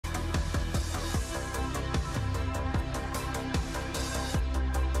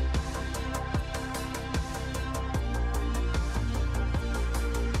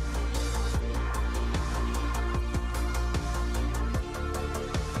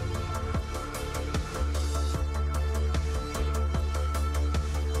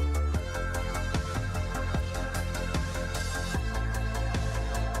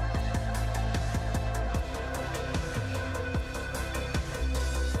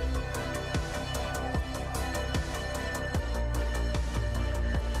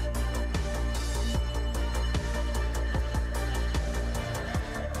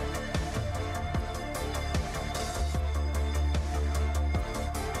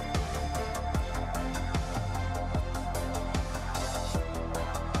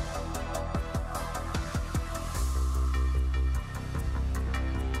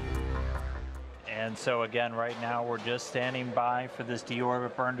So again, right now we're just standing by for this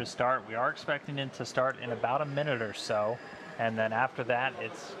deorbit burn to start. We are expecting it to start in about a minute or so. And then after that,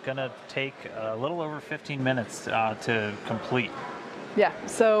 it's going to take a little over 15 minutes to complete. Yeah,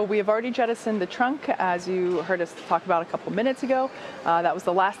 so we have already jettisoned the trunk, as you heard us talk about a couple minutes ago. That was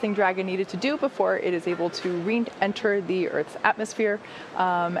the last thing Dragon needed to do before it is able to re-enter the Earth's atmosphere.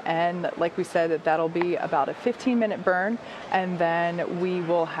 And like we said, that'll be about a 15-minute burn, and then we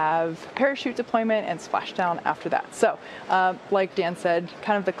will have parachute deployment and splashdown after that. So, like Dan said,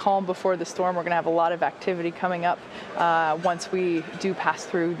 kind of the calm before the storm. We're going to have a lot of activity coming up once we do pass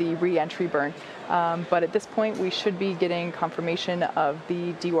through the re-entry burn. But at this point, we should be getting confirmation of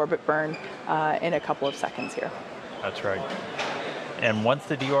the deorbit burn in a couple of seconds here. That's right. And once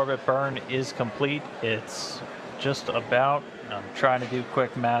the deorbit burn is complete, it's just about, I'm trying to do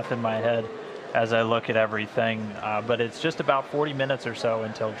quick math in my head as I look at everything, but it's just about 40 minutes or so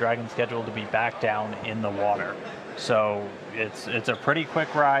until Dragon's scheduled to be back down in the water. So it's a pretty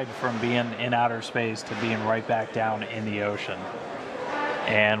quick ride from being in outer space to being right back down in the ocean.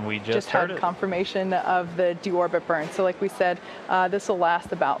 And we just had confirmation of the deorbit burn. So like we said, this will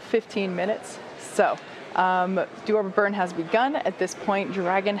last about 15 minutes. So deorbit burn has begun. At this point,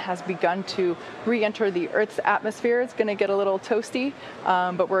 Dragon has begun to re-enter the Earth's atmosphere. It's going to get a little toasty,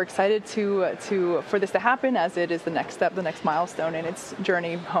 but we're excited for this to happen, as it is the next step, the next milestone in its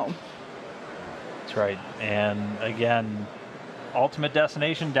journey home. That's right. And again, ultimate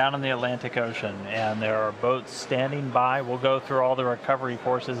destination down in the Atlantic Ocean, and there are boats standing by. We'll go through all the recovery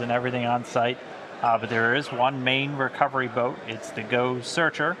courses and everything on site, but there is one main recovery boat. It's the Go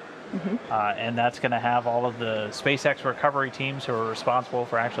Searcher, and that's going to have all of the SpaceX recovery teams who are responsible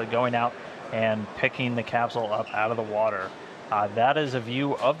for actually going out and picking the capsule up out of the water. That is a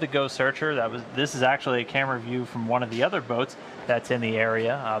view of the Go Searcher. This is actually a camera view from one of the other boats that's in the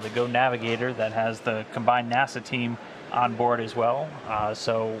area, the Go Navigator, that has the combined NASA team on board as well.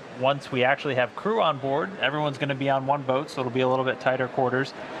 So once we actually have crew on board, everyone's going to be on one boat, so it'll be a little bit tighter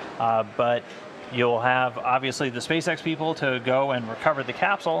quarters. But you'll have obviously the SpaceX people to go and recover the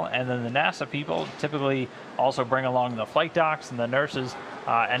capsule, and then the NASA people typically also bring along the flight docs and the nurses.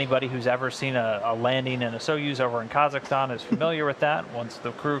 Anybody who's ever seen a landing in a Soyuz over in Kazakhstan is familiar with that. Once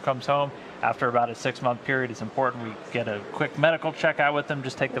the crew comes home, after about a 6-month period, it's important we get a quick medical check out with them,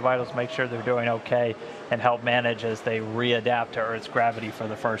 just take the vitals, make sure they're doing okay, and help manage as they readapt to Earth's gravity for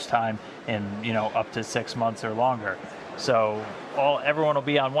the first time in, up to 6 months or longer. So everyone will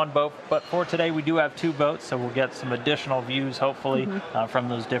be on one boat, but for today we do have 2 boats, so we'll get some additional views, hopefully, from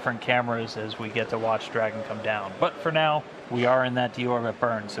those different cameras as we get to watch Dragon come down. But for now, we are in that deorbit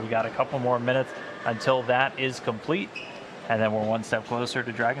burn, so we got a couple more minutes until that is complete, and then we're one step closer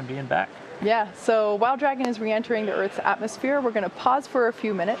to Dragon being back. Yeah, so while Dragon is re-entering the Earth's atmosphere, we're going to pause for a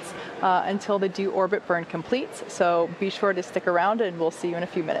few minutes until the deorbit burn completes. So be sure to stick around, and we'll see you in a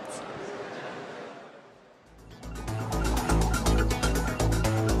few minutes.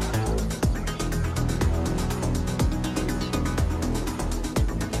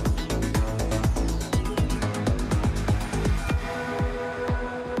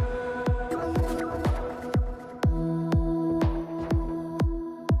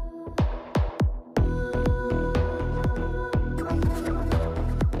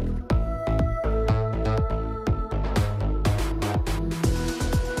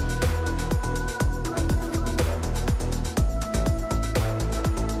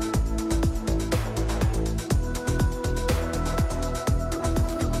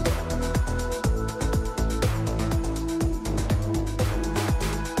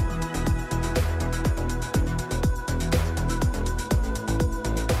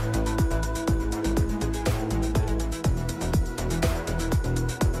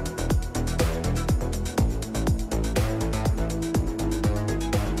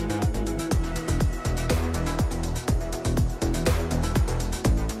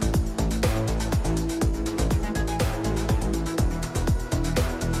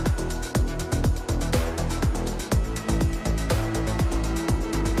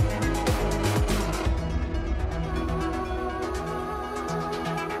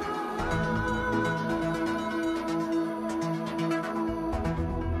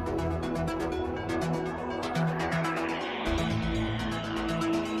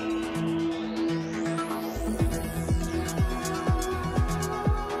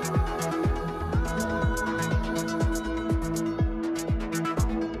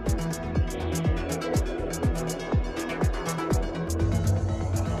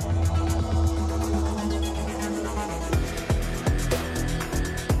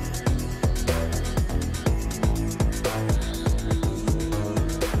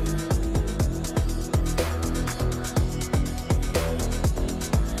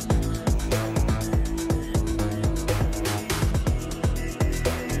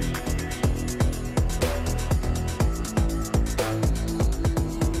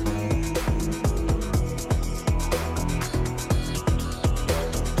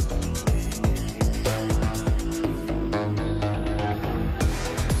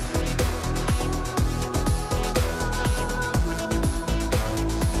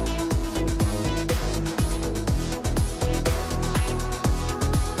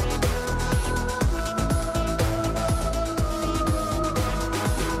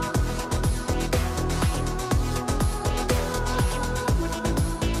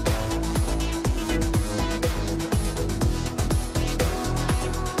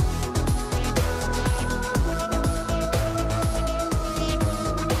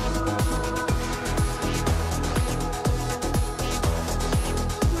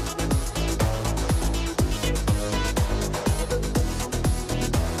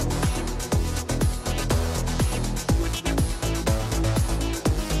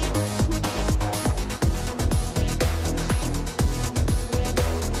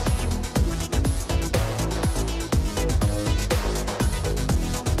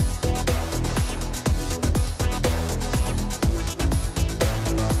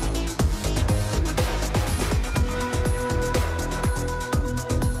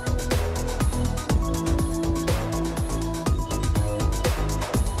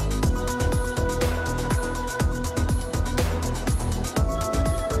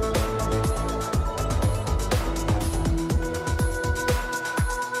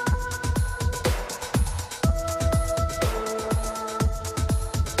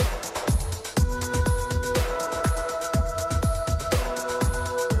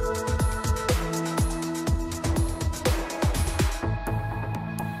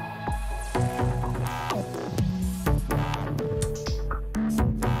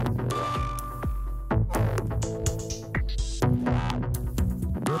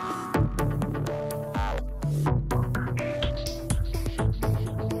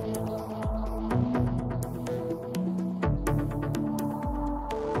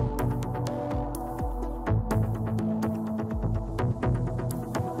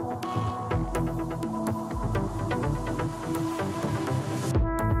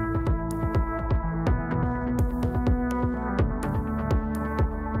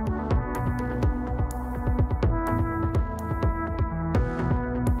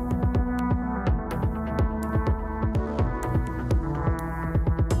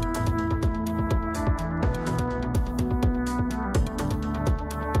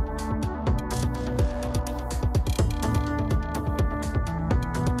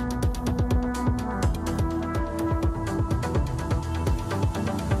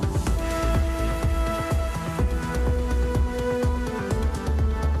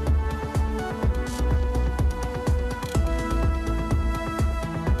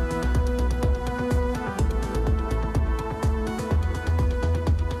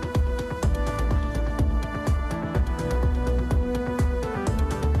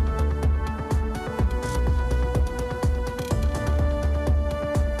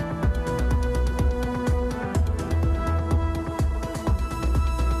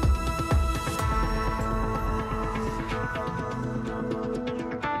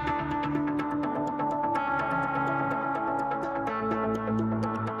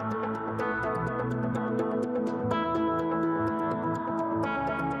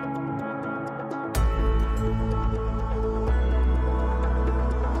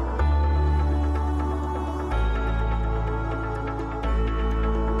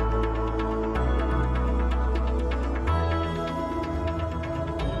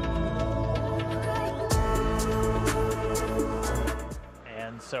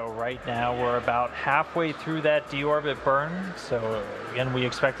 So right now we're about halfway through that deorbit burn. So again, we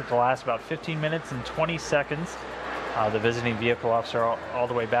expect it to last about 15 minutes and 20 seconds. The visiting vehicle officer all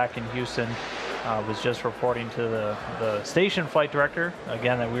the way back in Houston was just reporting to the station flight director,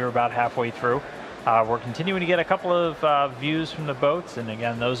 again, that we were about halfway through. We're continuing to get a couple of views from the boats, and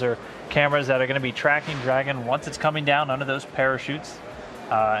again, those are cameras that are going to be tracking Dragon once it's coming down under those parachutes.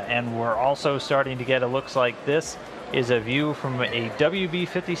 And we're also starting to get, it looks like this is a view from a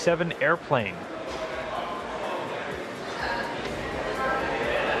WB-57 airplane.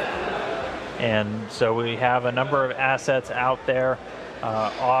 And so we have a number of assets out there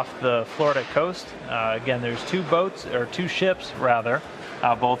off the Florida coast. Again, there's two ships rather,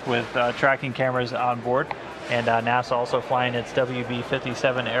 both with tracking cameras on board. And NASA also flying its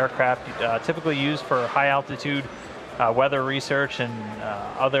WB-57 aircraft, typically used for high altitude weather research and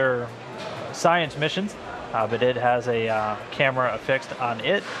other science missions. But it has a camera affixed on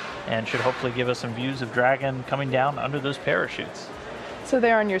it and should hopefully give us some views of Dragon coming down under those parachutes. So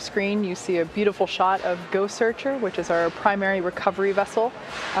there on your screen you see a beautiful shot of Go Searcher, which is our primary recovery vessel.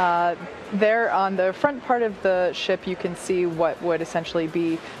 There on the front part of the ship you can see what would essentially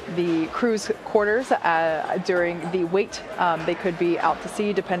be the crew's quarters during the wait. They could be out to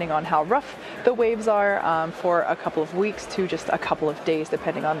sea depending on how rough the waves are for a couple of weeks to just a couple of days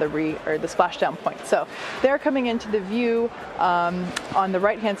depending on the splashdown point. So they're coming into the view on the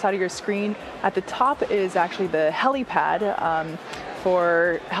right hand side of your screen. At the top is actually the helipad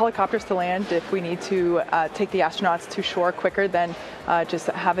for helicopters to land if we need to take the astronauts to shore quicker than just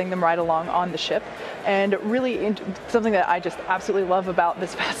having them ride along on the ship. And really something that I just absolutely love about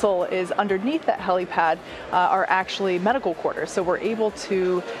this vessel is underneath that helipad are actually medical quarters. So we're able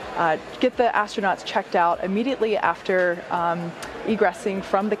to get the astronauts checked out immediately after egressing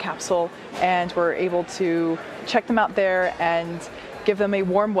from the capsule, and we're able to check them out there and give them a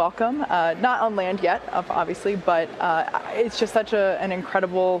warm welcome, not on land yet, obviously, but it's just such an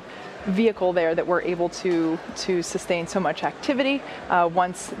incredible vehicle there that we're able to sustain so much activity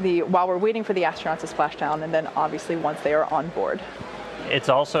while we're waiting for the astronauts to splash down, and then obviously once they are on board. It's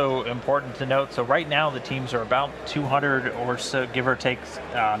also important to note, so right now the teams are about 200 or so, give or take,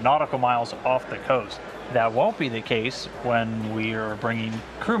 nautical miles off the coast. That won't be the case when we are bringing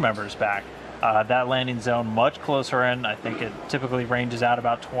crew members back. That landing zone much closer in. I think it typically ranges out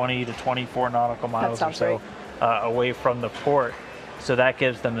about 20 to 24 nautical miles or so away from the port. So that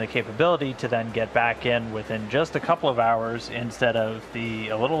gives them the capability to then get back in within just a couple of hours instead of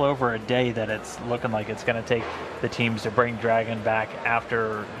a little over a day that it's looking like it's going to take the teams to bring Dragon back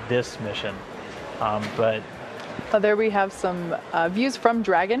after this mission. But there we have some views from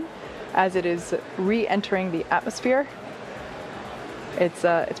Dragon as it is re-entering the atmosphere.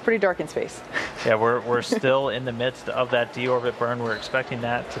 It's pretty dark in space. Yeah, we're still in the midst of that deorbit burn. We're expecting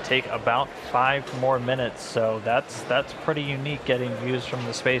that to take about 5 more minutes, so that's pretty unique, getting views from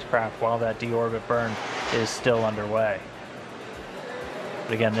the spacecraft while that deorbit burn is still underway.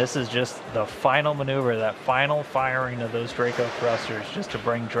 But again, this is just the final maneuver, that final firing of those Draco thrusters, just to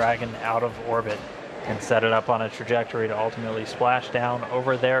bring Dragon out of orbit and set it up on a trajectory to ultimately splash down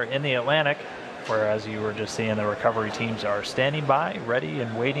over there in the Atlantic, where, as you were just seeing, the recovery teams are standing by, ready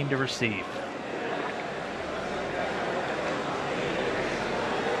and waiting to receive.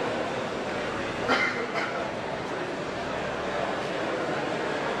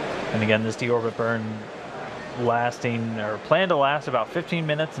 And again, this deorbit burn planned to last about 15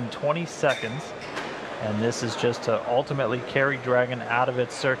 minutes and 20 seconds. And this is just to ultimately carry Dragon out of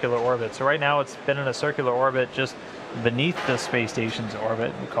its circular orbit. So right now it's been in a circular orbit just beneath the space station's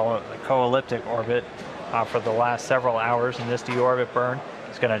orbit. We call it the co-elliptic orbit for the last several hours. And this deorbit burn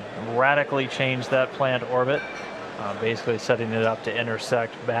is going to radically change that planned orbit, basically setting it up to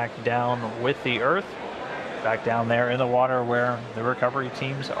intersect back down with the Earth, back down there in the water where the recovery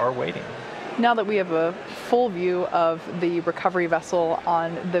teams are waiting. Now that we have a full view of the recovery vessel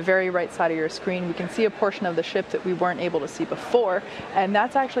on the very right side of your screen, we can see a portion of the ship that we weren't able to see before, and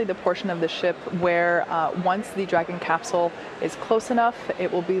that's actually the portion of the ship where once the Dragon capsule is close enough, it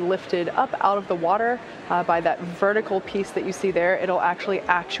will be lifted up out of the water by that vertical piece that you see there. It'll actually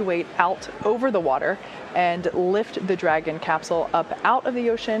actuate out over the water and lift the Dragon capsule up out of the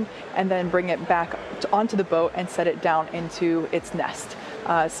ocean and then bring it back onto the boat and set it down into its nest.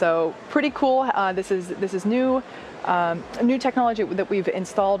 So pretty cool. This is new. New technology that we've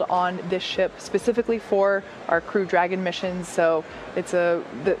installed on this ship specifically for our Crew Dragon missions. So it's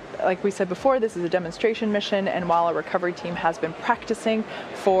like we said before, this is a demonstration mission, and while our recovery team has been practicing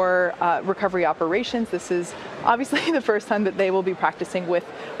for recovery operations, this is obviously the first time that they will be practicing with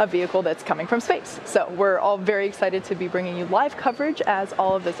a vehicle that's coming from space. So we're all very excited to be bringing you live coverage as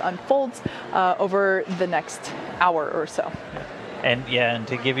all of this unfolds over the next hour or so. And yeah, and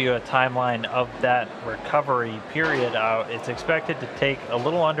to give you a timeline of that recovery period, it's expected to take a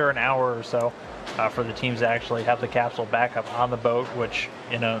little under an hour or so for the teams to actually have the capsule back up on the boat, which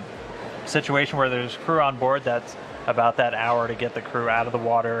in a situation where there's crew on board, that's about that hour to get the crew out of the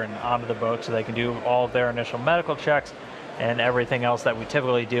water and onto the boat so they can do all of their initial medical checks and everything else that we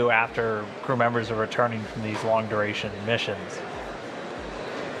typically do after crew members are returning from these long duration missions.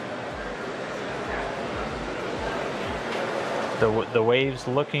 The waves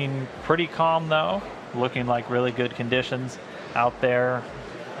looking pretty calm though, looking like really good conditions out there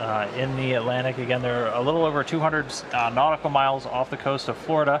in the Atlantic. Again, they're a little over 200 nautical miles off the coast of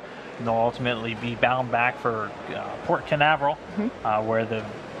Florida, and they'll ultimately be bound back for Port Canaveral, where the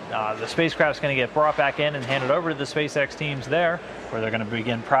spacecraft's going to get brought back in and handed over to the SpaceX teams there, where they're going to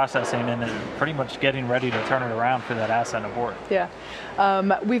begin processing and pretty much getting ready to turn it around for that ascent aboard. Yeah.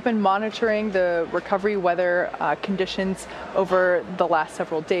 We've been monitoring the recovery weather conditions over the last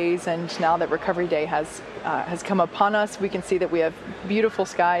several days, and now that Recovery Day has come upon us, we can see that we have beautiful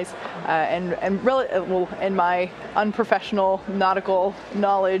skies and in my unprofessional nautical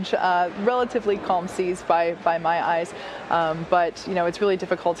knowledge, relatively calm seas by my eyes. But you know, it's really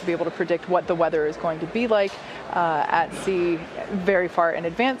difficult to be able to predict what the weather is going to be like at sea very far in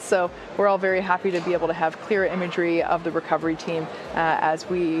advance. So we're all very happy to be able to have clear imagery of the recovery team as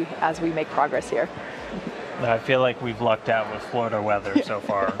we make progress here. I feel like we've lucked out with Florida weather so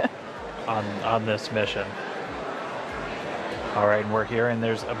far on this mission. All right, and we're here, and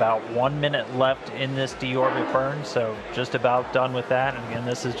there's about 1 minute left in this deorbit burn, so just about done with that. And again,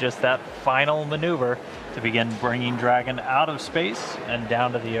 this is just that final maneuver to begin bringing Dragon out of space and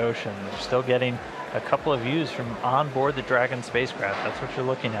down to the ocean. We're still getting a couple of views from on board the Dragon spacecraft. That's what you're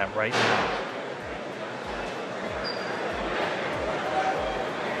looking at right now.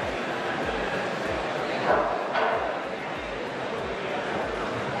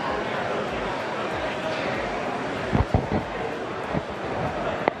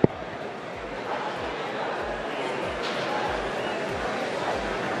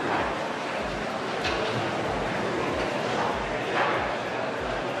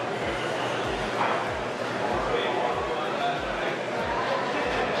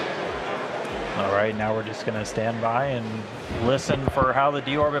 Right now we're just going to stand by and listen for how the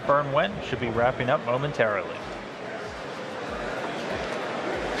deorbit burn went. Should be wrapping up momentarily.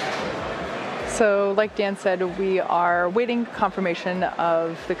 So like Dan said, we are waiting confirmation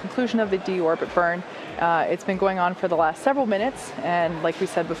of the conclusion of the deorbit burn. It's been going on for the last several minutes, and like we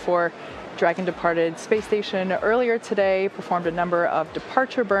said before, Dragon departed space station earlier today, performed a number of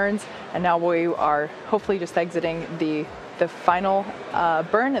departure burns, and now we are hopefully just exiting the final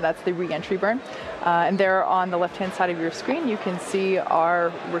burn, and that's the re-entry burn. And there on the left-hand side of your screen, you can see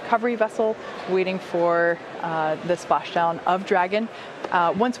our recovery vessel waiting for the splashdown of Dragon.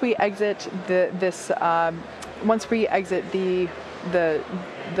 Once we exit the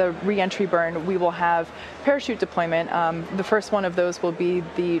re-entry burn, we will have parachute deployment. The first one of those will be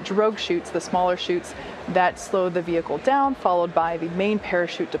the drogue chutes, the smaller chutes that slow the vehicle down, followed by the main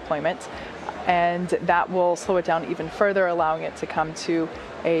parachute deployment. And that will slow it down even further, allowing it to come to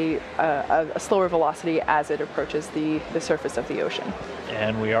a slower velocity as it approaches the surface of the ocean.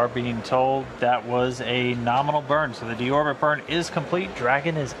 And we are being told that was a nominal burn, so the deorbit burn is complete.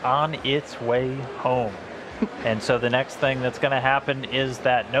 Dragon is on its way home. And so the next thing that's going to happen is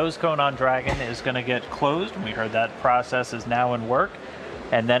that nose cone on Dragon is going to get closed. We heard that process is now in work.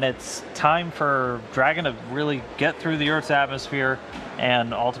 And then it's time for Dragon to really get through the Earth's atmosphere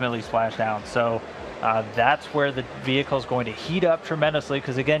and ultimately splash down. So that's where the vehicle is going to heat up tremendously,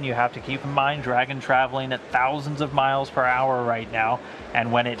 because again, you have to keep in mind Dragon traveling at thousands of miles per hour right now.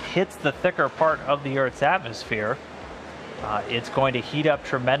 And when it hits the thicker part of the Earth's atmosphere, it's going to heat up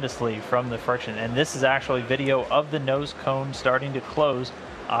tremendously from the friction. And this is actually video of the nose cone starting to close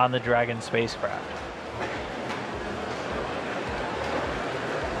on the Dragon spacecraft.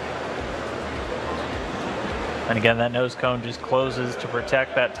 And again, that nose cone just closes to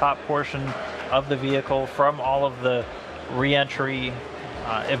protect that top portion of the vehicle from all of the re-entry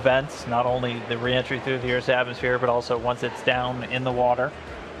events, not only the re-entry through the Earth's atmosphere, but also once it's down in the water.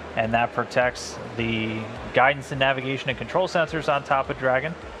 and that protects the guidance and navigation and control sensors on top of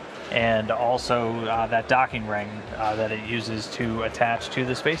Dragon, and also that docking ring that it uses to attach to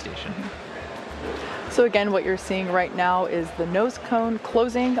the space station. So again, what you're seeing right now is the nose cone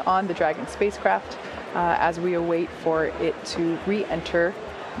closing on the Dragon spacecraft as we await for it to re-enter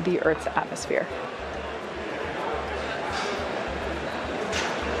the Earth's atmosphere.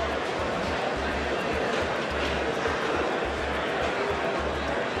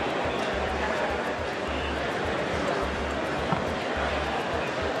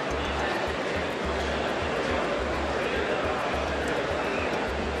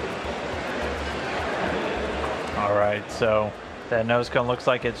 All right, so that nose cone looks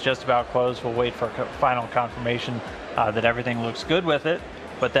like it's just about closed. We'll wait for final confirmation that everything looks good with it.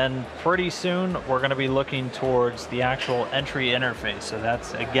 But then pretty soon we're going to be looking towards the actual entry interface. So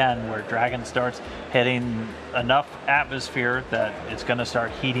that's, again, where Dragon starts hitting enough atmosphere that it's going to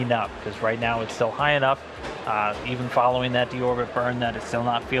start heating up, because right now it's still high enough, even following that deorbit burn, that it's still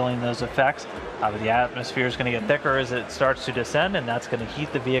not feeling those effects. But the atmosphere is going to get thicker as it starts to descend, and that's going to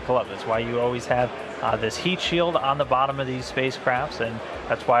heat the vehicle up. That's why you always have this heat shield on the bottom of these spacecrafts, and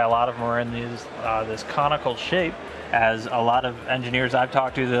that's why a lot of them are in these, this conical shape. As a lot of engineers I've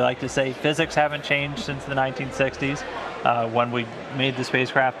talked to, they like to say physics haven't changed since the 1960s. When we made the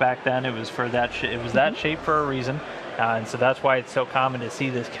spacecraft back then, it was for that it was that shape for a reason, and so that's why it's so common to see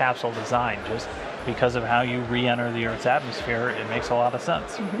this capsule design. Just because of how you re-enter the Earth's atmosphere, it makes a lot of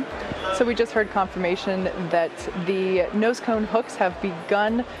sense. So we just heard confirmation that the nose cone hooks have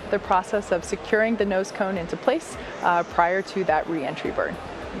begun the process of securing the nose cone into place prior to that re-entry burn.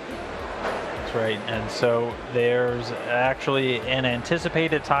 Right, and so there's actually an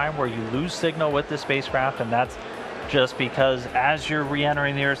anticipated time where you lose signal with the spacecraft, and that's just because as you're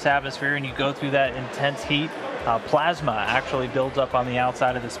re-entering the Earth's atmosphere and you go through that intense heat, plasma actually builds up on the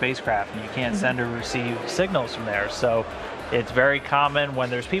outside of the spacecraft, and you can't send or receive signals from there. So it's very common when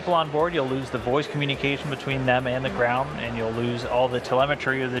there's people on board, you'll lose the voice communication between them and the ground, and you'll lose all the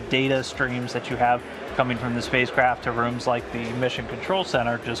telemetry or the data streams that you have coming from the spacecraft to rooms like the Mission Control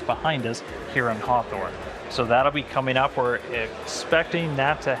Center just behind us here in Hawthorne. So that'll be coming up. We're expecting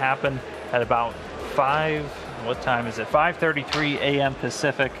that to happen at about 5:33 a.m.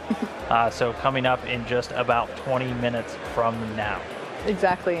 Pacific. So coming up in just about 20 minutes from now.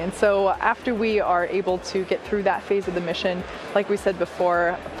 Exactly, and so after we are able to get through that phase of the mission, like we said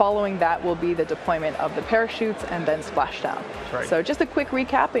before, following that will be the deployment of the parachutes and then splashdown. Right. So just a quick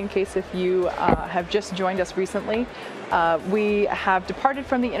recap in case if you have just joined us recently. We have departed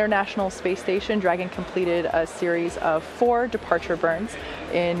from the International Space Station. Dragon completed a series of 4 departure burns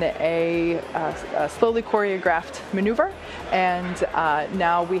in a slowly choreographed maneuver, and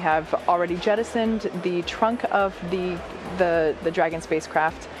now we have already jettisoned the trunk of the Dragon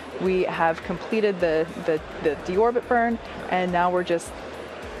spacecraft. We have completed the deorbit burn, and now we're just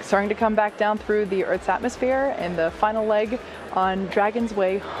starting to come back down through the Earth's atmosphere in the final leg on Dragon's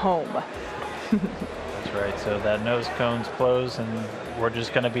way home. That's right, so that nose cone's closed, and we're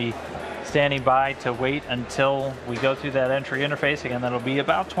just going to be standing by to wait until we go through that entry interface. Again, that'll be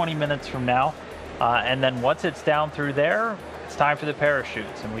about 20 minutes from now, and then once it's down through there, it's time for the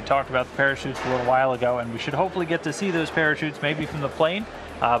parachutes. And we talked about the parachutes a little while ago, and we should hopefully get to see those parachutes maybe from the plane,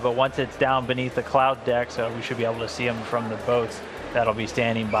 but once it's down beneath the cloud deck, so we should be able to see them from the boats that'll be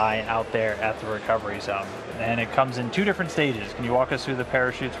standing by out there at the recovery zone. And it comes in 2 different stages. Can you walk us through the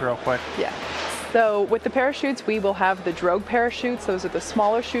parachutes real quick? Yeah. So with the parachutes, we will have the drogue parachutes. Those are the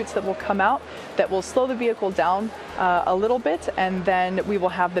smaller chutes that will come out that will slow the vehicle down a little bit, and then we will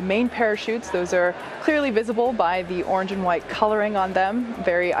have the main parachutes. Those are clearly visible by the orange and white coloring on them.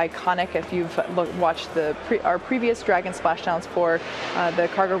 Very iconic if you've watched our previous Dragon splashdowns for the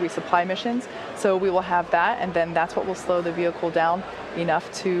cargo resupply missions. So we will have that, and then that's what will slow the vehicle down enough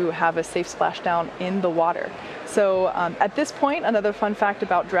to have a safe splashdown in the water. So at this point, another fun fact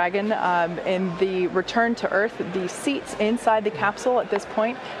about Dragon, in the return to Earth, the seats inside the capsule at this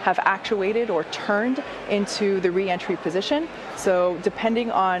point have actuated or turned into the re-entry position. So depending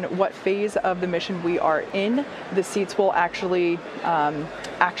on what phase of the mission we are in, the seats will actually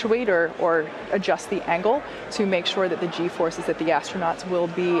actuate or adjust the angle to make sure that the G-forces that the astronauts will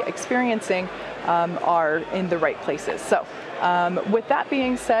be experiencing are in the right places. So with that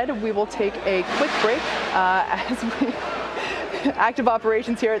being said, we will take a quick break as we active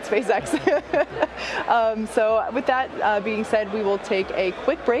operations here at SpaceX. So with that being said, we will take a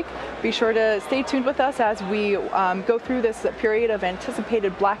quick break. Be sure to stay tuned with us as we go through this period of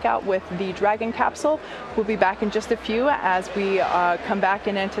anticipated blackout with the Dragon capsule. We'll be back in just a few as we come back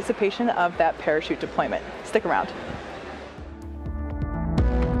in anticipation of that parachute deployment. Stick around.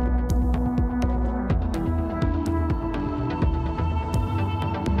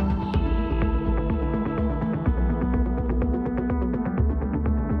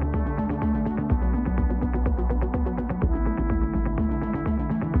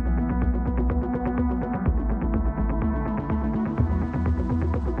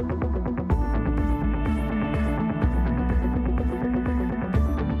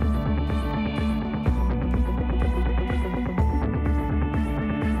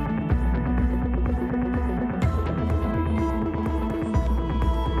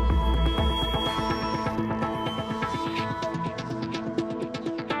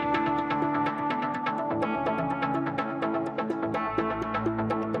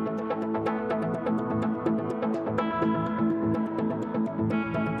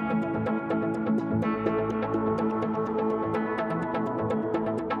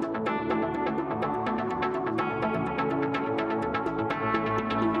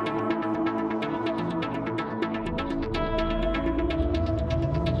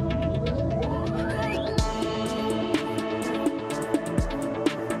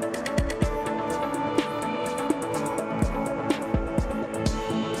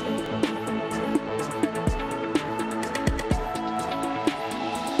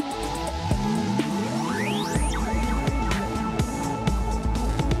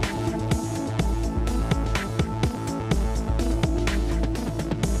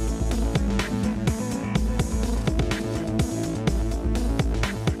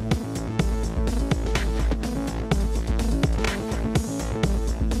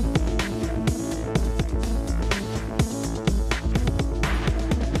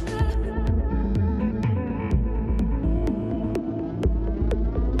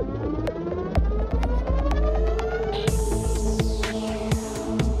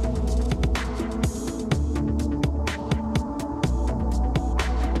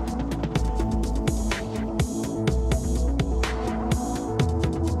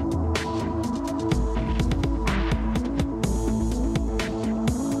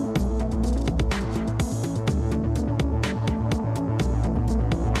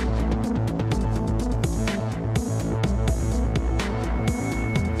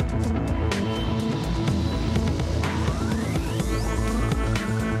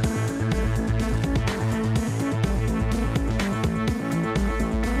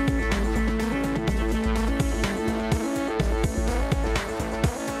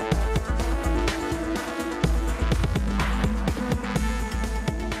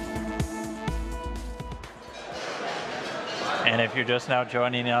 you're just now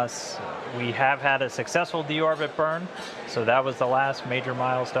joining us, we have had a successful deorbit burn, so that was the last major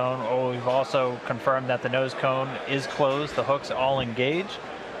milestone. Oh, we've also confirmed that the nose cone is closed, the hook's all engaged,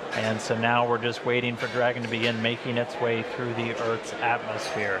 and so now we're just waiting for Dragon to begin making its way through the Earth's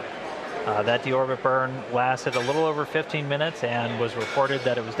atmosphere. That deorbit burn lasted a little over 15 minutes and was reported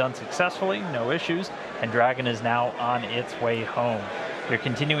that it was done successfully, no issues, and Dragon is now on its way home. We're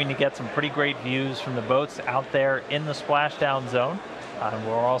continuing to get some pretty great views from the boats out there in the splashdown zone.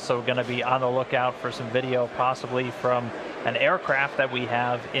 We're also going to be on the lookout for some video possibly from an aircraft that we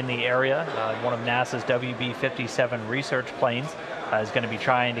have in the area. One of NASA's WB-57 research planes is going to be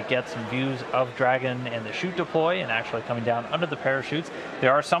trying to get some views of Dragon and the chute deploy and actually coming down under the parachutes.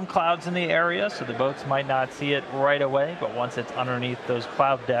 There are some clouds in the area, so the boats might not see it right away, but once it's underneath those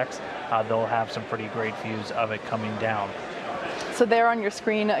cloud decks, they'll have some pretty great views of it coming down. So there on your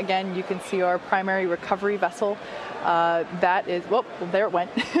screen, again, you can see our primary recovery vessel. That is, well, there it went.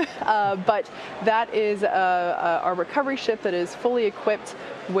 But that is our recovery ship that is fully equipped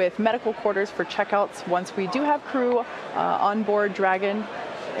with medical quarters for checkouts. Once we do have crew on board Dragon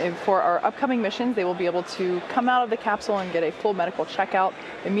for our upcoming missions, they will be able to come out of the capsule and get a full medical checkout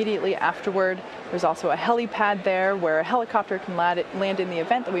immediately afterward. There's also a helipad there where a helicopter can land in the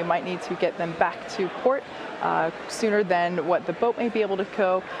event that we might need to get them back to port sooner than what the boat may be able to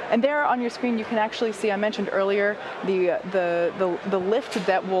go. And there on your screen you can actually see, I mentioned earlier, the lift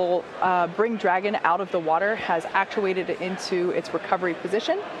that will bring Dragon out of the water has actuated it into its recovery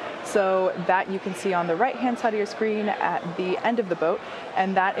position. So that you can see on the right-hand side of your screen at the end of the boat,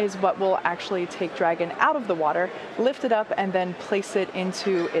 and that is what will actually take Dragon out of the water, lift it up, and then place it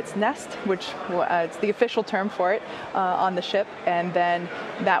into its nest, which it's the official term for it on the ship, and then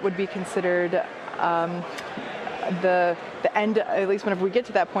that would be considered the end, at least whenever we get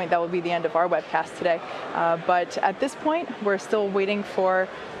to that point, that will be the end of our webcast today. But at this point, we're still waiting for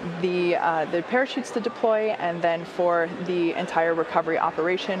the parachutes to deploy and then for the entire recovery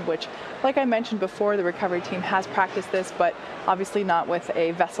operation, which, like I mentioned before, the recovery team has practiced this, but obviously not with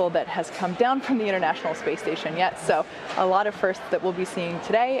a vessel that has come down from the International Space Station yet. So a lot of firsts that we'll be seeing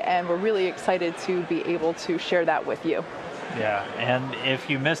today, and we're really excited to be able to share that with you. Yeah, and if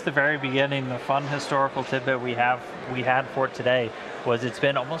you missed the very beginning, the fun historical tidbit we had for today was it's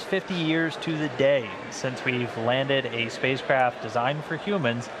been almost 50 years to the day since we've landed a spacecraft designed for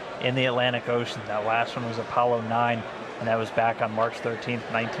humans in the Atlantic Ocean. That last one was Apollo 9, and that was back on March 13th,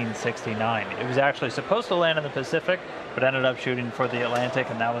 1969. It was actually supposed to land in the Pacific, but ended up shooting for the Atlantic,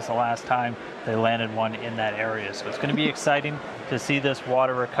 and that was the last time they landed one in that area. So it's going to be exciting to see this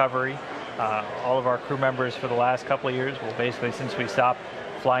water recovery. All of our crew members for the last couple of years, well, basically since we stopped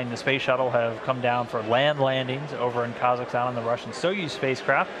flying the space shuttle, have come down for land landings over in Kazakhstan on the Russian Soyuz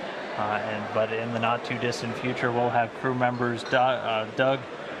spacecraft. But in the not too distant future, we'll have crew members Doug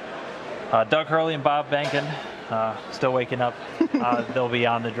Hurley and Bob Benkin, still waking up. They'll be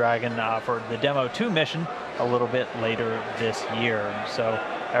on the Dragon for the Demo 2 mission a little bit later this year. So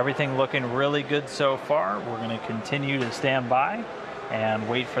everything looking really good so far. We're going to continue to stand by and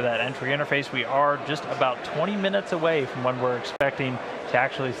wait for that entry interface. We are just about 20 minutes away from when we're expecting to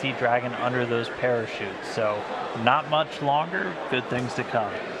actually see Dragon under those parachutes. So not much longer, good things to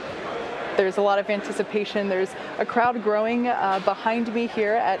come. There's a lot of anticipation. There's a crowd growing behind me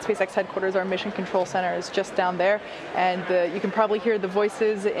here at SpaceX headquarters. Our mission control center is just down there, and you can probably hear the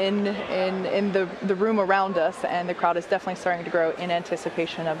voices in the room around us, and the crowd is definitely starting to grow in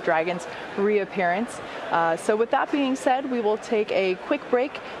anticipation of Dragon's reappearance. So with that being said, we will take a quick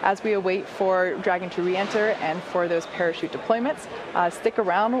break as we await for Dragon to re-enter and for those parachute deployments. Stick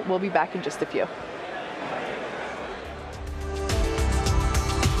around, we'll be back in just a few.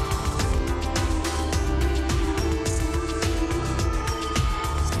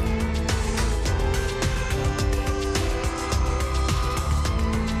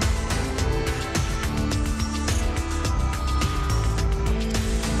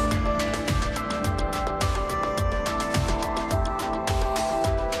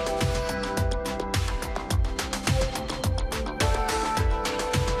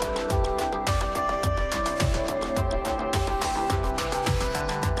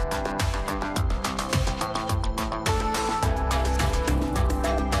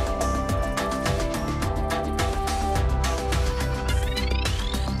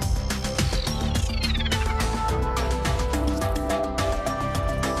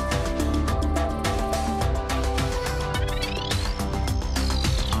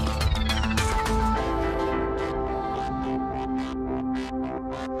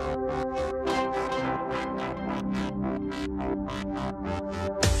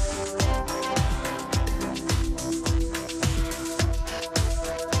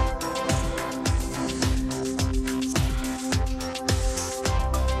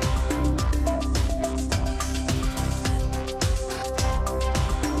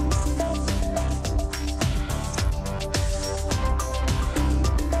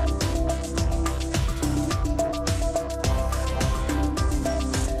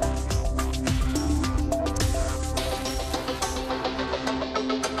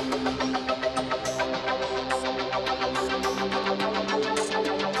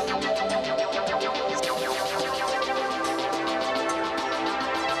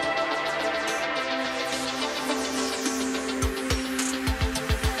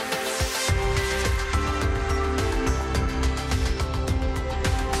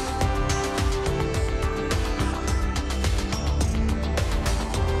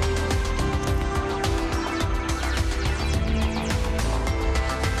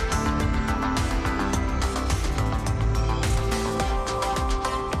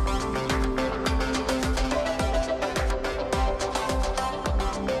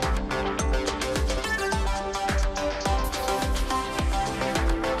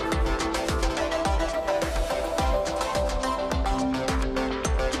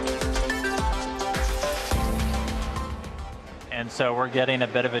 so we're getting a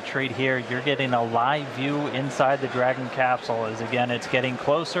bit of a treat here. You're getting a live view inside the Dragon capsule as, again, it's getting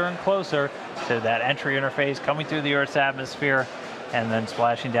closer and closer to that entry interface coming through the Earth's atmosphere and then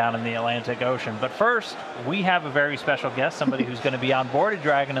splashing down in the Atlantic Ocean. But first, we have a very special guest, somebody who's going to be on board a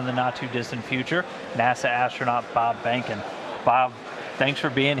Dragon in the not-too-distant future, NASA astronaut Bob Behnken. Bob, thanks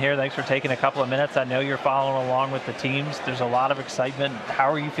for being here. Thanks for taking a couple of minutes. I know you're following along with the teams. There's a lot of excitement.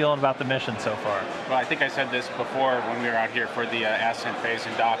 How are you feeling about the mission so far? Well, I think I said this before when we were out here for the ascent phase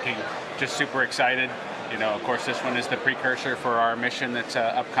and docking. Just super excited. You know, of course, this one is the precursor for our mission that's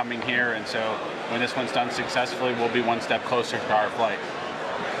upcoming here, and so when this one's done successfully, we'll be one step closer to our flight.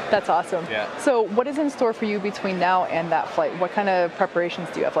 That's awesome. Yeah. So what is in store for you between now and that flight? What kind of preparations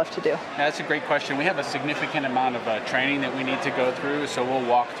do you have left to do? Yeah, that's a great question. We have a significant amount of training that we need to go through, so we'll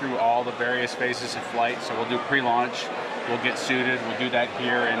walk through all the various phases of flight. So we'll do pre-launch, we'll get suited, we'll do that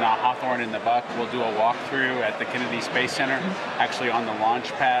here in Hawthorne in the Buck. We'll do a walkthrough at the Kennedy Space Center, actually on the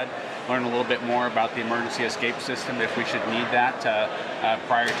launch pad. Learn a little bit more about the emergency escape system if we should need that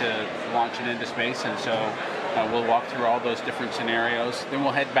prior to launching into space, and so we'll walk through all those different scenarios. Then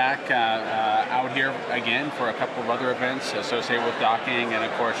we'll head back out here again for a couple of other events associated with docking and,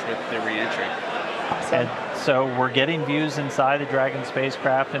 of course, with the reentry. Awesome. And so we're getting views inside the Dragon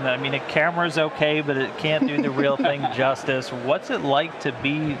spacecraft, and I mean, a camera's okay, but it can't do the real thing justice. What's it like to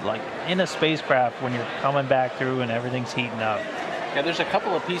be like in a spacecraft when you're coming back through and everything's heating up? Yeah, there's a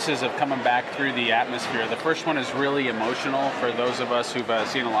couple of pieces of coming back through the atmosphere. The first one is really emotional for those of us who've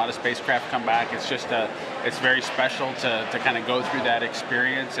seen a lot of spacecraft come back. It's just it's very special to kind of go through that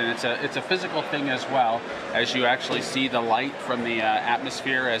experience, and it's a physical thing as well, as you actually see the light from the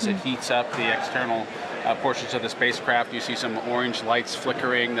atmosphere as it heats up the external portions of the spacecraft. You see some orange lights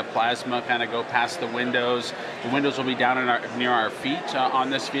flickering, the plasma kind of go past the windows. The windows will be down in near our feet on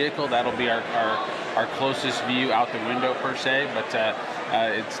this vehicle. That'll be our closest view out the window per se, but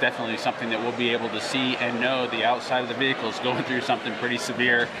it's definitely something that we'll be able to see and know the outside of the vehicle is going through something pretty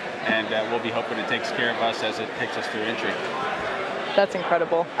severe, and we'll be hoping it takes care of us as it takes us through entry. That's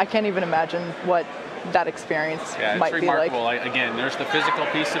incredible. I can't even imagine what that experience might be like. Remarkable. Again, there's the physical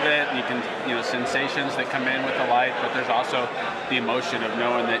piece of it. You can, sensations that come in with the light, but there's also the emotion of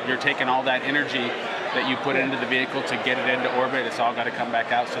knowing that you're taking all that energy that you put into the vehicle to get it into orbit. It's all got to come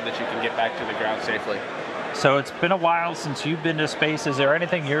back out so that you can get back to the ground safely. So it's been a while since you've been to space. Is there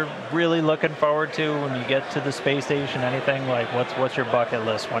anything you're really looking forward to when you get to the space station? Anything like what's your bucket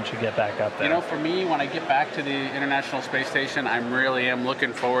list once you get back up there? You know, for me, when I get back to the International Space Station, I really am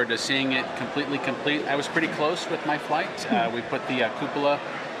looking forward to seeing it completely complete. I was pretty close with my flight. We put the cupola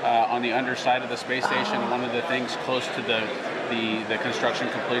on the underside of the space station. One of the things close to the construction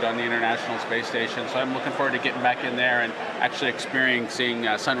complete on the International Space Station. So I'm looking forward to getting back in there and actually experiencing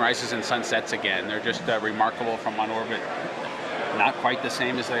sunrises and sunsets again. They're just remarkable from on orbit. Not quite the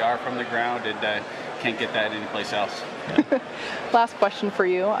same as they are from the ground, and can't get that anyplace else. Last question for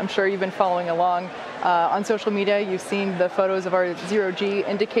you. I'm sure you've been following along on social media. You've seen the photos of our zero-G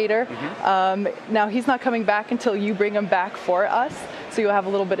indicator. Now he's not coming back until you bring him back for us, so you'll have a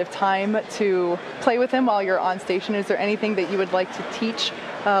little bit of time to play with him while you're on station. Is there anything that you would like to teach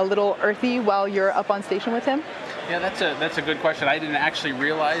little Earthy while you're up on station with him? Yeah, that's a good question. I didn't actually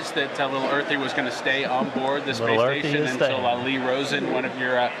realize that little Earthy was going to stay on board the space station until Lee Rosen, one of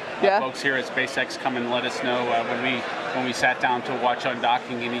your folks here at SpaceX, come and let us know when we sat down to watch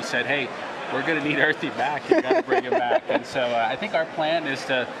undocking, and he said, "Hey, we're going to need Earthy back. You got to bring him back." And so I think our plan is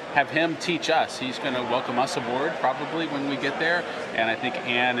to have him teach us. He's going to welcome us aboard probably when we get there. And I think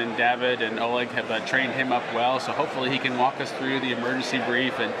Ann and David and Oleg have trained him up well. So hopefully he can walk us through the emergency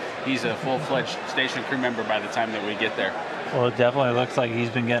brief, and he's a full-fledged station crew member by the time that we get there. Well, it definitely looks like he's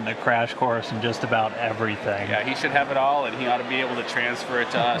been getting a crash course in just about everything. Yeah, he should have it all, and he ought to be able to transfer it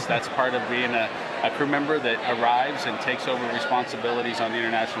to us. That's part of being a crew member that arrives and takes over responsibilities on the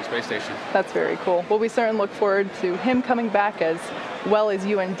International Space Station. That's very cool. Well, we certainly look forward to him coming back, as well as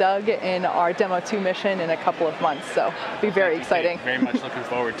you and Doug, in our Demo 2 mission in a couple of months. So it'll be very exciting. Very much looking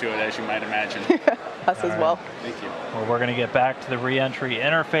forward to it, as you might imagine. Us as well. Thank you. Well, we're going to get back to the reentry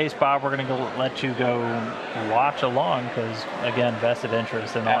interface. Bob, we're going to let you go watch along because, again, vested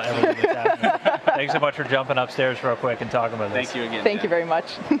interest in everything that's happening. Thanks so much for jumping upstairs real quick and talking with us. Thank you again. Thank you very much.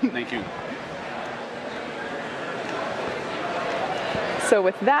 Thank you. So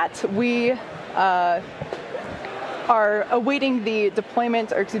with that, we are are awaiting the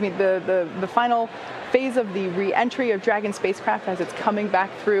deployment, or excuse me, the final phase of the re-entry of Dragon spacecraft as it's coming back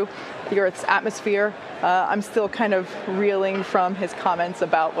through the Earth's atmosphere. I'm still kind of reeling from his comments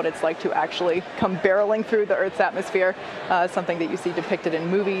about what it's like to actually come barreling through the Earth's atmosphere, something that you see depicted in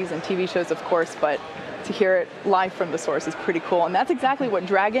movies and TV shows, of course, but to hear it live from the source is pretty cool. And that's exactly what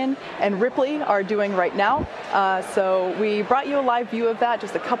Dragon and Ripley are doing right now. So we brought you a live view of that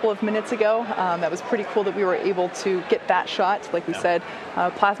just a couple of minutes ago. That was pretty cool that we were able to get that shot. Like we said,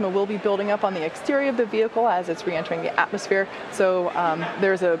 plasma will be building up on the exterior of the vehicle as it's re-entering the atmosphere. So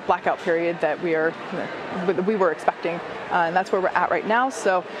there's a blackout period that we were expecting, and that's where we're at right now.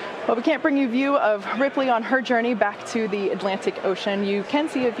 So while we can't bring you a view of Ripley on her journey back to the Atlantic Ocean, you can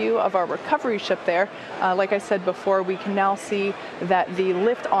see a view of our recovery ship there. Like I said before, we can now see that the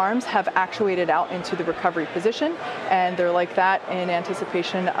lift arms have actuated out into the recovery position, and they're like that in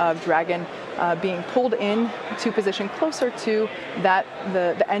anticipation of Dragon being pulled in to position closer to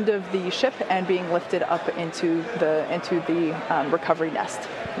the end of the ship and being lifted up into the recovery nest.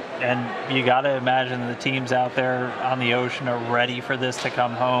 And you got to imagine the teams out there on the ocean are ready for this to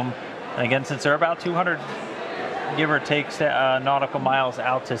come home. And again, since they're about 200, give or take, nautical miles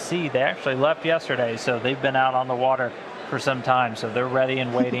out to sea, they actually left yesterday, so they've been out on the water for some time. So they're ready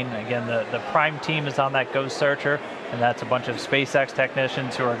and waiting. Again, the prime team is on that Ghost Searcher, and that's a bunch of SpaceX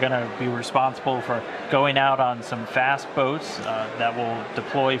technicians who are going to be responsible for going out on some fast boats that will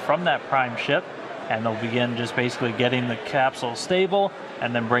deploy from that prime ship. And they'll begin just basically getting the capsule stable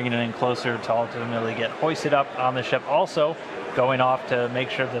and then bringing it in closer to ultimately get hoisted up on the ship. Also going off to make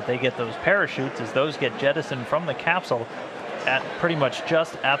sure that they get those parachutes as those get jettisoned from the capsule at pretty much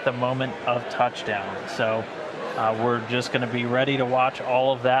just at the moment of touchdown. So we're just going to be ready to watch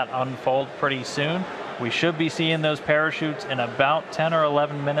all of that unfold pretty soon. We should be seeing those parachutes in about 10 or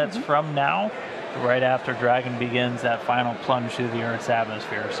 11 minutes from now, right after Dragon begins that final plunge through the Earth's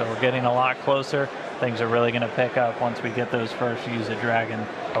atmosphere. So we're getting a lot closer. Things are really going to pick up once we get those first views of Dragon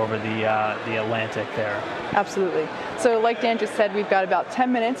over the Atlantic there. Absolutely. So like Dan just said, we've got about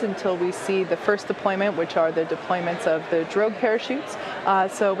 10 minutes until we see the first deployment, which are the deployments of the drogue parachutes.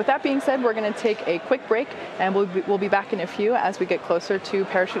 So with that being said, we're going to take a quick break, and we'll be back in a few as we get closer to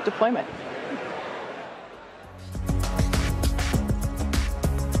parachute deployment.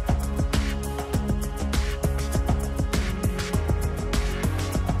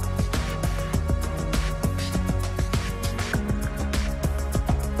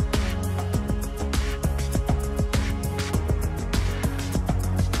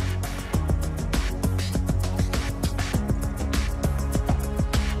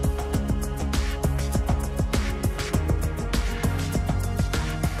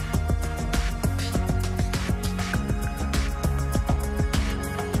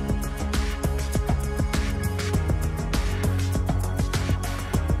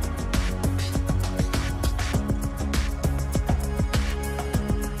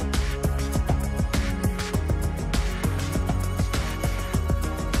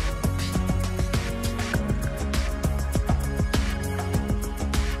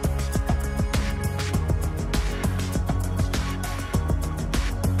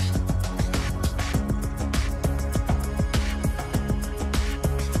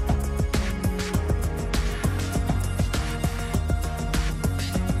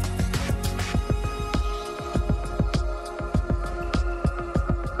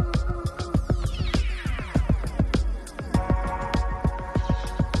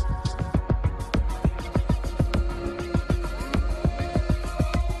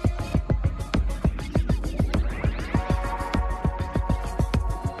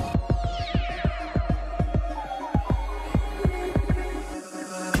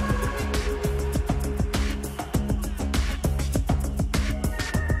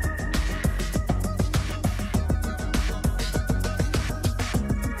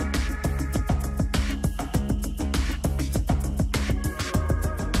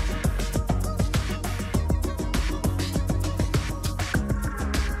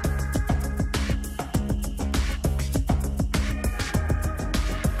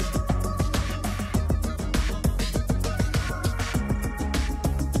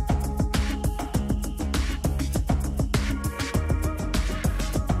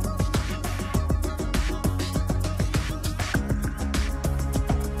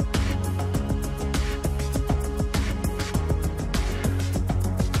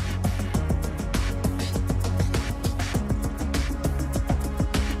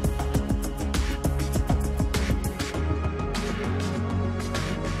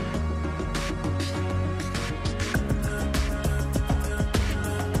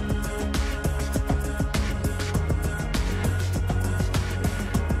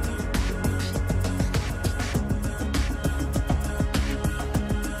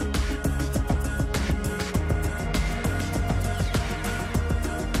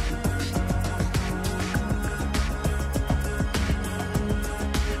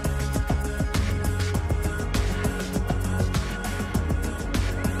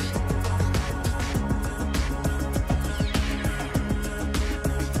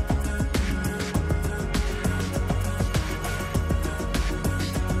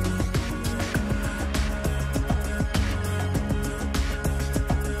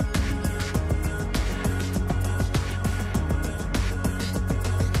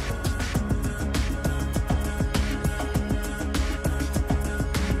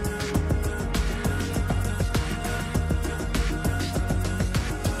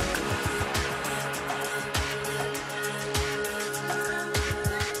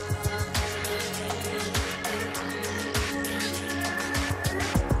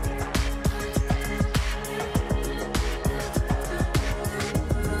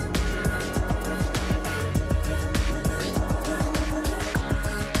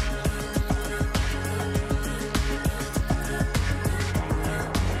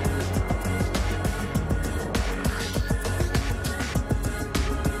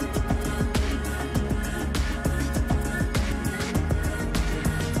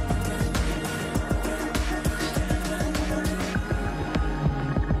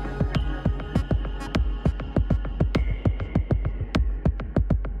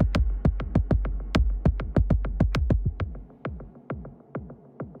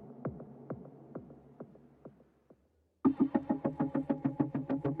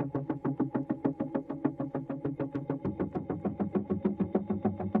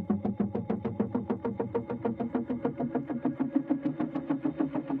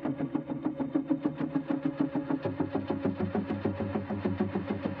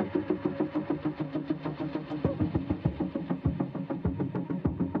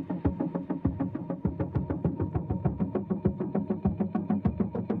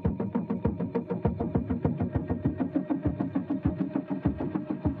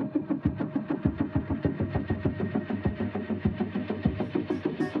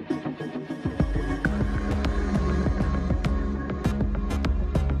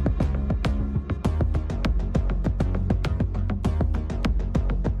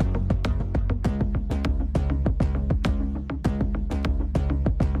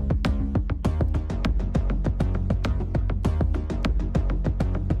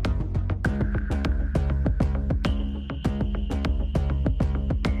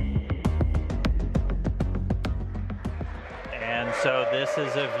 And so this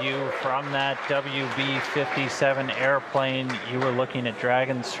is a view from that WB-57 airplane. You were looking at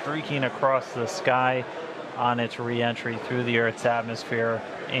Dragon streaking across the sky on its re-entry through the Earth's atmosphere,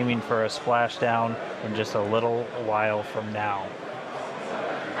 aiming for a splashdown in just a little while from now.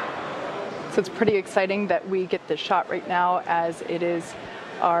 So it's pretty exciting that we get this shot right now, as it is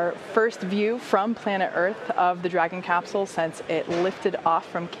our first view from planet Earth of the Dragon capsule since it lifted off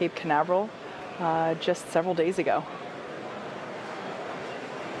from Cape Canaveral just several days ago.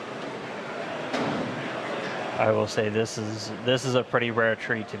 I will say this is a pretty rare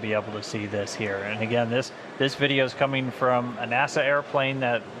treat to be able to see this here. And again, this video is coming from a NASA airplane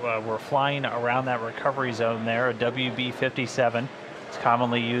that we're flying around that recovery zone there, a WB-57. It's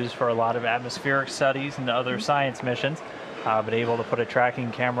commonly used for a lot of atmospheric studies and other science missions, but able to put a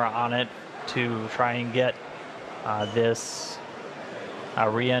tracking camera on it to try and get this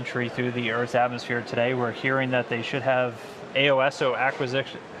re-entry through the Earth's atmosphere today. We're hearing that they should have AOS, so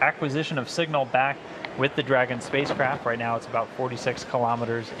acquisition of signal, back with the Dragon spacecraft. Right now it's about 46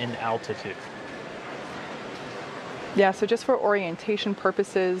 kilometers in altitude. Yeah, so just for orientation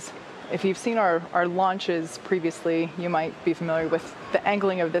purposes, if you've seen our launches previously, you might be familiar with the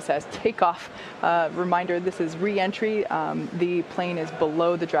angling of this as takeoff. Reminder, this is re-entry. The plane is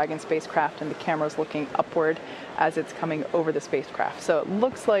below the Dragon spacecraft and the camera's looking upward as it's coming over the spacecraft. So it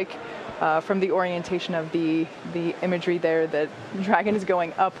looks like from the orientation of the imagery there that Dragon is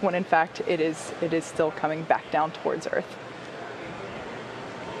going up, when in fact it is still coming back down towards Earth.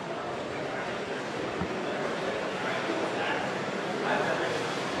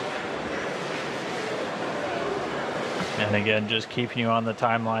 And again, just keeping you on the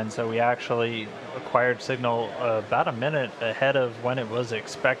timeline, so we actually acquired signal about a minute ahead of when it was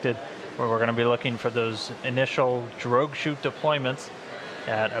expected, where we're going to be looking for those initial drogue chute deployments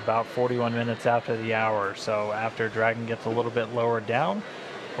at about 41 minutes after the hour. So after Dragon gets a little bit lower down,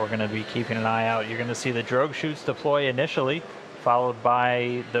 we're going to be keeping an eye out. You're going to see the drogue chutes deploy initially, followed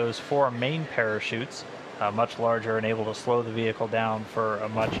by those 4 main parachutes, much larger and able to slow the vehicle down for a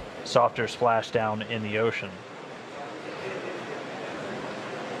much softer splashdown in the ocean.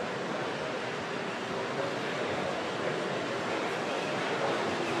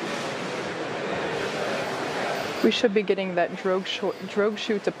 We should be getting that drogue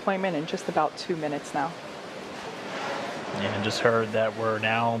chute deployment in just about 2 minutes now. And just heard that we're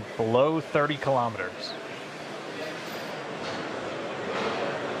now below 30 kilometers.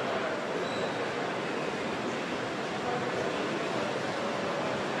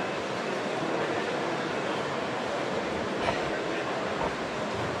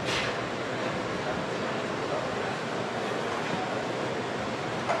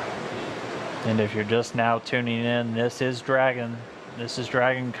 And if you're just now tuning in, this is Dragon. This is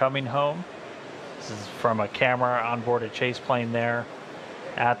Dragon coming home. This is from a camera on board a chase plane there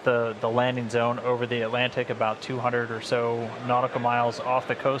at the landing zone over the Atlantic, about 200 or so nautical miles off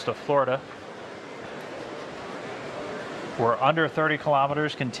the coast of Florida. We're under 30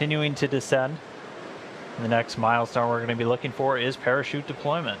 kilometers, continuing to descend. The next milestone we're going to be looking for is parachute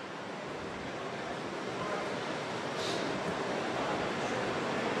deployment.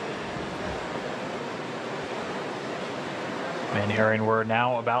 And hearing we're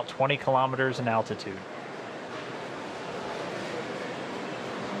now about 20 kilometers in altitude.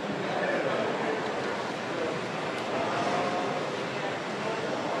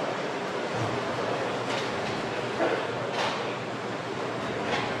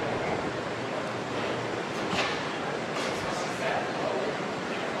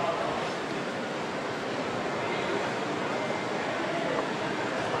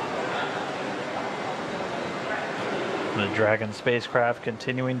 The Dragon spacecraft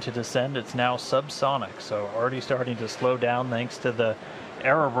continuing to descend. It's now subsonic, so already starting to slow down thanks to the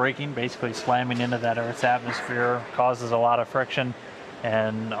aerobraking, basically slamming into that Earth's atmosphere, causes a lot of friction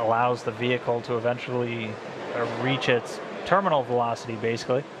and allows the vehicle to eventually reach its terminal velocity,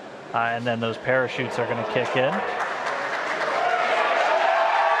 basically. And then those parachutes are going to kick in.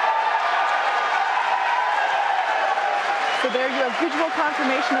 So there you have visual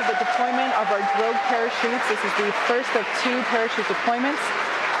confirmation of the deployment of our drogue parachutes. This is the first of 2 parachute deployments.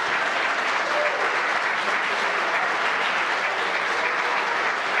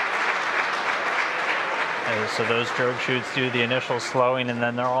 So those drogue chutes do the initial slowing, and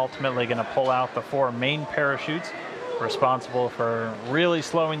then they're ultimately going to pull out the 4 main parachutes responsible for really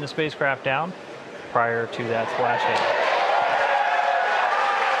slowing the spacecraft down prior to that splashdown.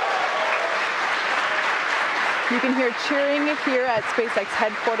 You can hear cheering here at SpaceX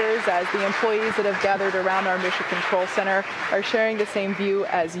headquarters as the employees that have gathered around our Mission Control Center are sharing the same view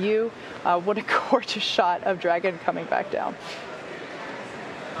as you. What a gorgeous shot of Dragon coming back down.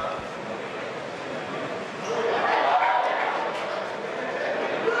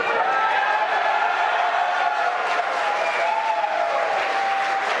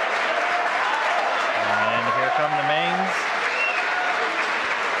 And here come the mains.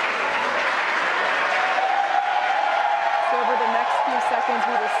 So over the next few seconds,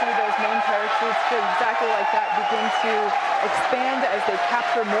 we will see those main parachutes exactly like that begin to expand as they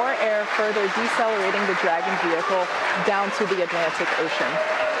capture more air, further decelerating the Dragon vehicle down to the Atlantic Ocean.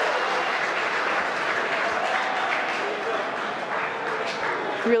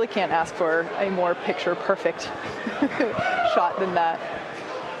 Really can't ask for a more picture-perfect shot than that.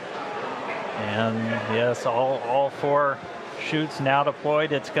 And yes, all 4 chutes now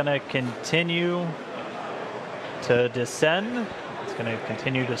deployed. It's going to continue to descend. It's going to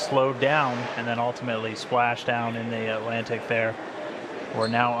continue to slow down and then ultimately splash down in the Atlantic there. We're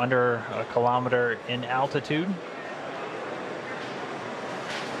now under a kilometer in altitude.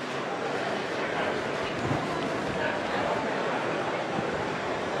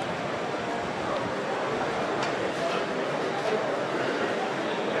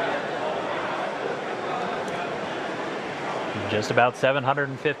 Just about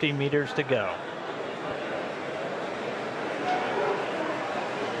 750 meters to go.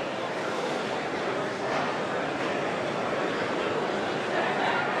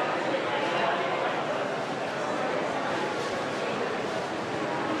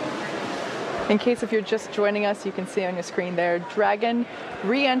 In case if you're just joining us, you can see on your screen there, Dragon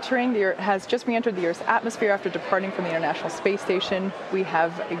has just re-entered the Earth's atmosphere after departing from the International Space Station. We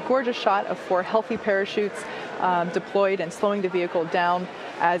have a gorgeous shot of 4 healthy parachutes deployed and slowing the vehicle down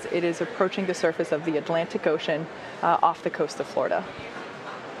as it is approaching the surface of the Atlantic Ocean off the coast of Florida.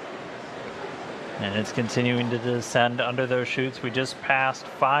 And it's continuing to descend under those chutes. We just passed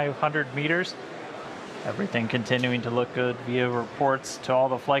 500 meters. Everything continuing to look good via reports to all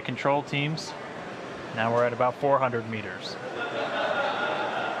the flight control teams. Now we're at about 400 meters.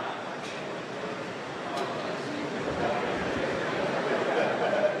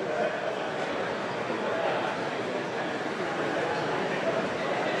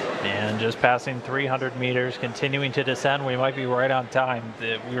 And just passing 300 meters, continuing to descend. We might be right on time.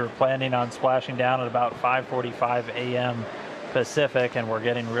 We were planning on splashing down at about 5:45 a.m. Pacific, and we're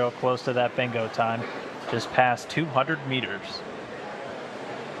getting real close to that bingo time. Just past 200 meters.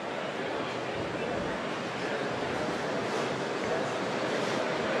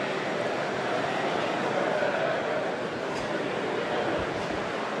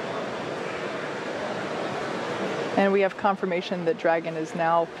 And we have confirmation that Dragon is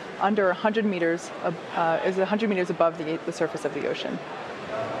now under 100 meters, is 100 meters above the surface of the ocean.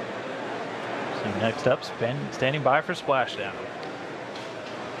 So next up, standing by for splashdown.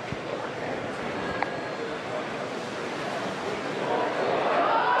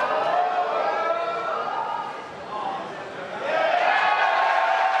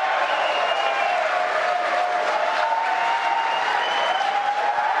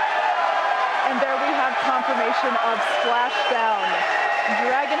 Of Splashdown.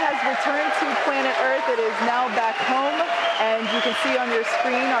 Dragon has returned to planet Earth. It is now back home, and you can see on your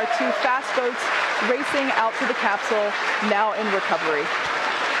screen our 2 fast boats racing out to the capsule, now in recovery.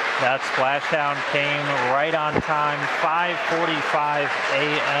 That splashdown came right on time, 5:45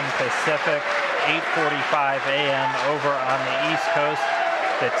 a.m. Pacific, 8:45 a.m. over on the East Coast.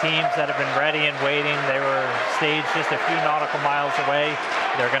 The teams that have been ready and waiting, they were staged just a few nautical miles away.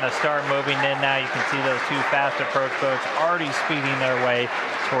 They're going to start moving in now. You can see those 2 fast approach boats already speeding their way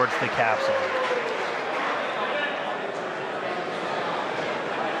towards the capsule.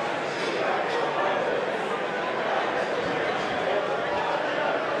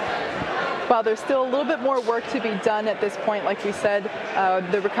 While there's still a little bit more work to be done at this point, like we said,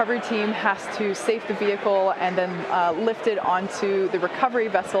 the recovery team has to safe the vehicle and then lift it onto the recovery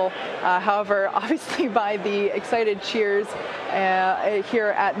vessel. However, obviously by the excited cheers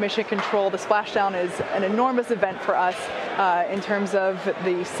here at Mission Control, the splashdown is an enormous event for us in terms of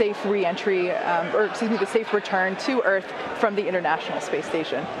the safe re-entry, the safe return to Earth from the International Space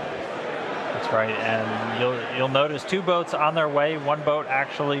Station. That's right, and you'll notice 2 boats on their way. One boat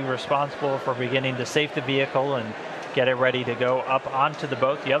actually responsible for beginning to safe the vehicle and get it ready to go up onto the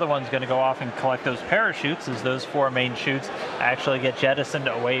boat. The other one's going to go off and collect those parachutes as those 4 main chutes actually get jettisoned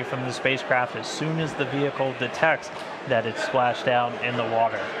away from the spacecraft as soon as the vehicle detects that it's splashed down in the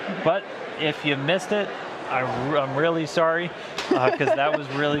water. But if you missed it, I'm really sorry because that was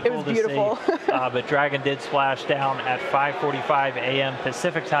really cool to see. But Dragon did splash down at 5:45 a.m.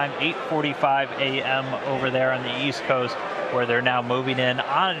 Pacific time, 8:45 a.m. over there on the East Coast, where they're now moving in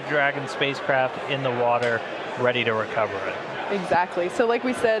on a Dragon spacecraft in the water, ready to recover it. Exactly. So like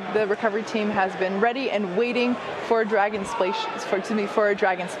we said, the recovery team has been ready and waiting for a Dragon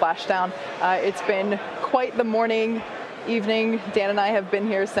Splashdown. It's been quite the morning, evening. Dan and I have been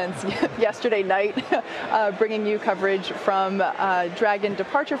here since yesterday night, bringing you coverage from Dragon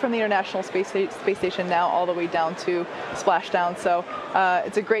departure from the International Space Station now all the way down to Splashdown. So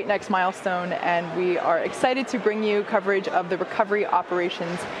it's a great next milestone, and we are excited to bring you coverage of the recovery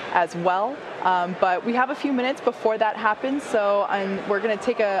operations as well. But we have a few minutes before that happens, so we're going to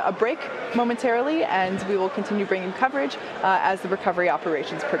take a break momentarily, and we will continue bringing coverage as the recovery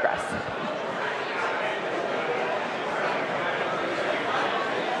operations progress.